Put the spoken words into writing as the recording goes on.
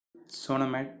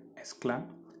Sonomed S-Clamp.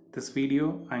 This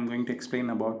video I'm going to explain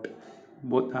about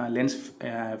both lens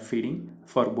feeding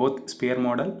for both spare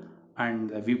model and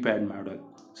the vupad model.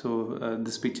 So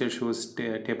this picture shows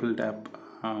tabletop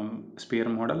spare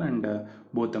model and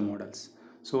both the models.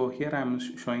 So here I'm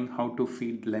showing how to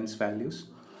feed lens values.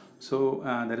 So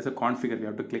there is a configure. We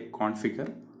have to click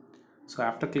configure. So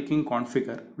after clicking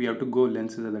configure, we have to go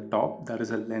lenses at the top. There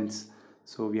is a lens.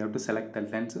 So we have to select the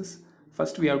lenses.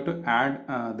 First we have to add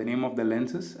the name of the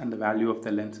lenses and the value of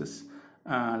the lenses,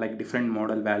 like different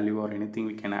model value or anything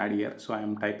we can add here. So I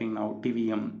am typing now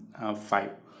TVM 5.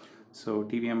 So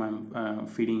TVM I'm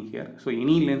feeding here. So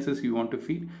any lenses you want to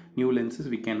feed, new lenses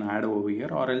we can add over here,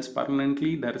 or else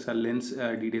permanently there is a lens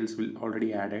details will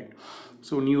already added.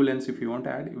 So new lens if you want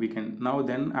to add, we can. Now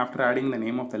then after adding the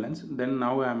name of the lens, then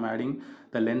now I am adding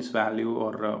the lens value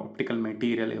or optical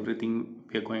material, everything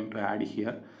we are going to add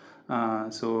here.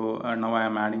 Now I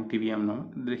am adding TVM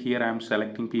now. Here I am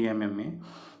selecting PMMA.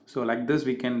 So like this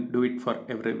we can do it for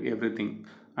everything.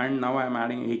 And now I am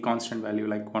adding a constant value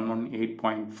like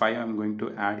 118.5 I am going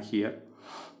to add here.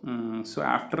 So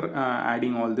after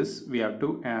adding all this, we have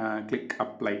to click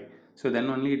apply. So then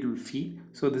only it will feed.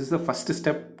 So this is the first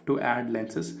step to add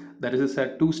lenses. There is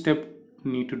a two-step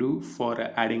need to do for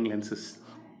adding lenses.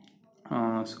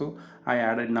 So I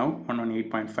added now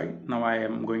 118.5. Now I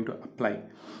am going to apply.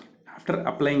 After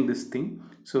applying this thing,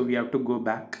 so we have to go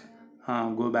back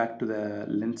to the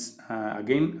lens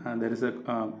again. There is a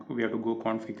we have to go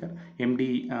configure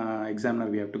MD examiner,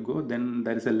 we have to go, then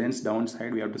there is a lens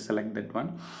downside, we have to select that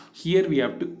one. Here we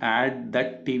have to add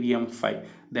that TVM5,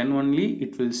 then only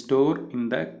it will store in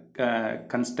the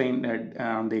constraint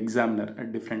on the examiner. A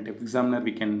different examiner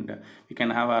we can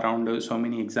have around so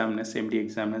many examiners, MD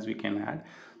examiners we can add.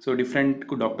 So different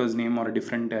doctor's name or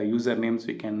different user names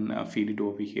we can feed it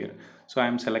over here. So I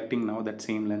am selecting now that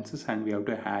same lenses and we have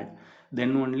to add.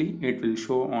 Then only it will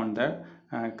show on the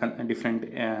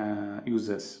different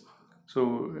users.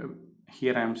 So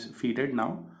here I am feeded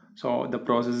now. So the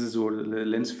process is over. The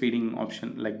lens feeding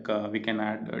option, like we can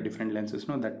add different lenses.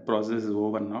 No, that process is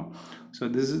over now. So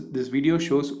this video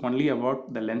shows only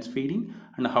about the lens feeding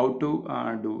and how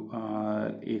to do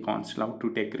a constant, how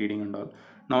to take reading and all.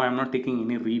 Now I am not taking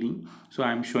any reading, so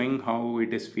I am showing how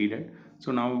it is feeded.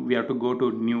 So now we have to go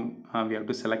to new. We have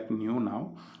to select new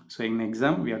now. So in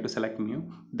exam we have to select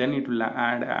new. Then it will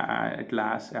add it will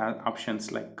ask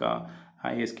options like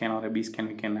A scan or a B scan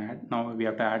we can add. Now we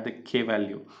have to add the K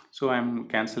value. So I'm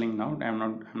cancelling now.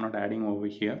 I'm not adding over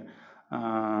here.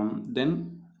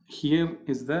 Then here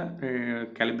is the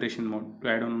calibration mode.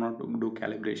 I don't want to do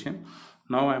calibration.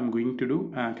 Now I'm going to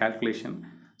do calculation.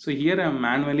 So here I'm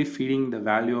manually feeding the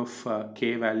value of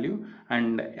K value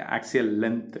and axial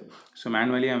length. So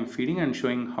manually I'm feeding and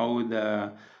showing how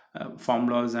the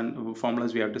formulas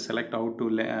we have to select, how to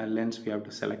lens we have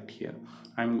to select here.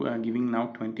 I'm giving now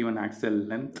 21 axial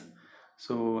length.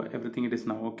 So everything it is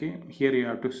now okay. Here you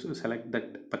have to select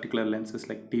that particular lenses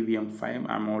like TVM5.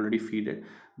 I'm already feeded.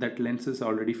 That lens is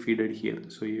already feeded here.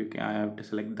 So I have to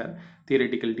select the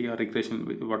theoreticality or regression,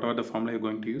 whatever the formula you're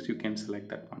going to use, you can select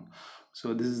that one.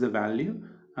 So this is the value.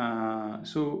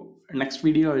 So next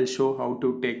video I will show how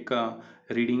to take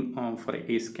reading for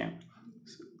a scan.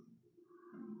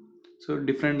 So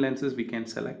different lenses we can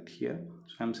select here.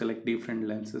 So I'm selecting different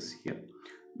lenses here.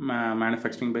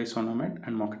 Manufacturing by Sonomed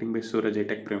and marketing by Suraj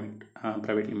Tech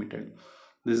Private Limited.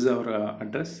 This is our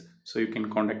address. So you can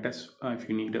contact us if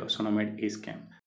you need a Sonomed A scan.